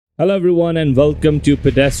Hello everyone and welcome to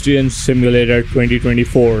Pedestrian Simulator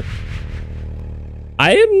 2024.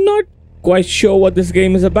 I am not quite sure what this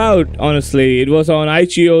game is about, honestly. It was on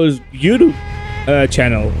Ichio's YouTube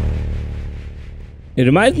channel. It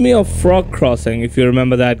reminds me of Frog Crossing, if you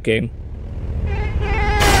remember that game.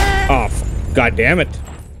 Oh, god damn it.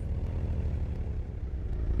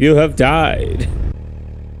 You have died.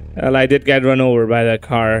 Well, I did get run over by that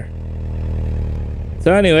car.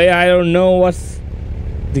 So anyway, I don't know what's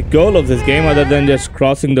the goal of this game other than just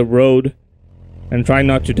crossing the road and trying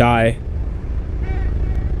not to die.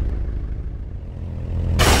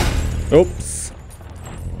 Oops.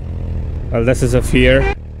 Well, this is a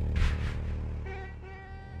fear.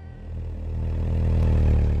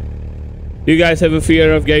 You guys have a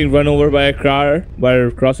fear of getting run over by a car while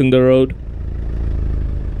crossing the road?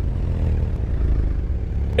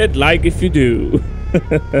 Hit like if you do.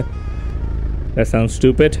 That sounds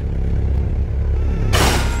stupid.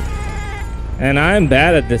 And I'm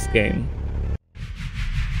bad at this game.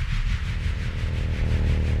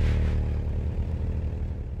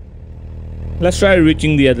 Let's try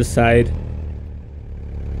reaching the other side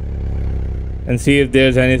and see if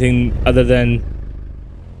there's anything other than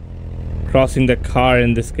crossing the car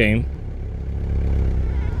in this game.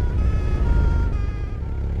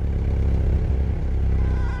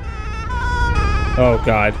 Oh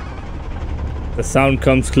god. The sound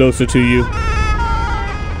comes closer to you.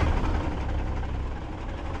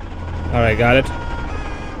 Alright, got it.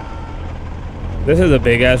 This is a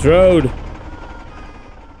big ass road.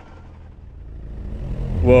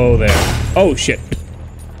 Whoa there. Oh shit.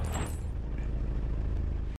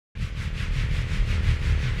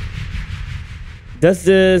 Does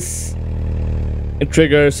this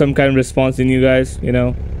trigger some kind of response in you guys? You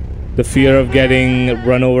know, the fear of getting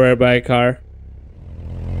run over by a car?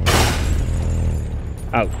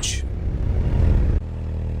 Ouch.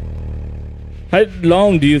 How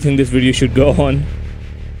long do you think this video should go on?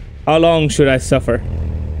 How long should I suffer?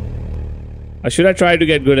 Or should I try to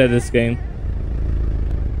get good at this game?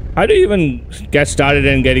 How do you even get started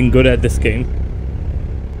in getting good at this game?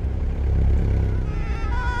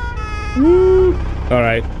 Woo!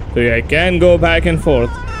 Alright, so yeah, I can go back and forth.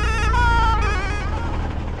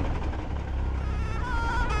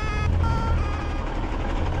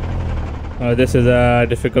 This is a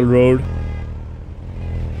difficult road.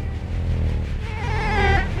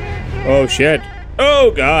 Oh shit.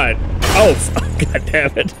 Oh god. Oh fuck. God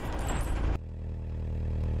damn it.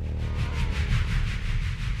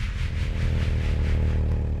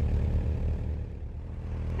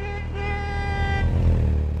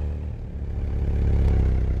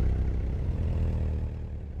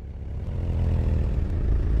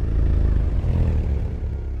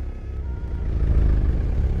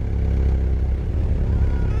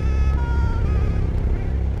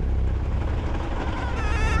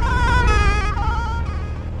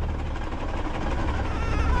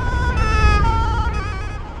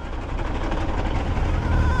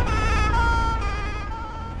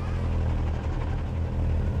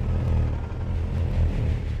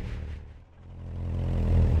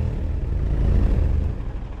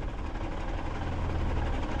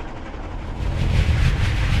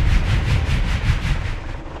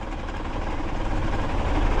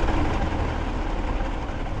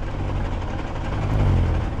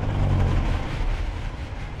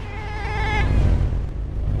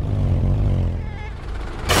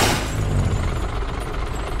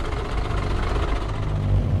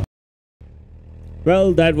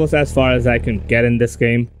 Well, that was as far as I can get in this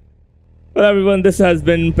game. Well everyone, this has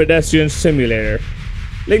been Pedestrian Simulator.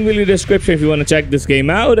 Link will be in the description if you want to check this game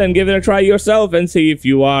out and give it a try yourself and see if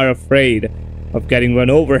you are afraid of getting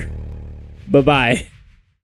run over. Bye bye.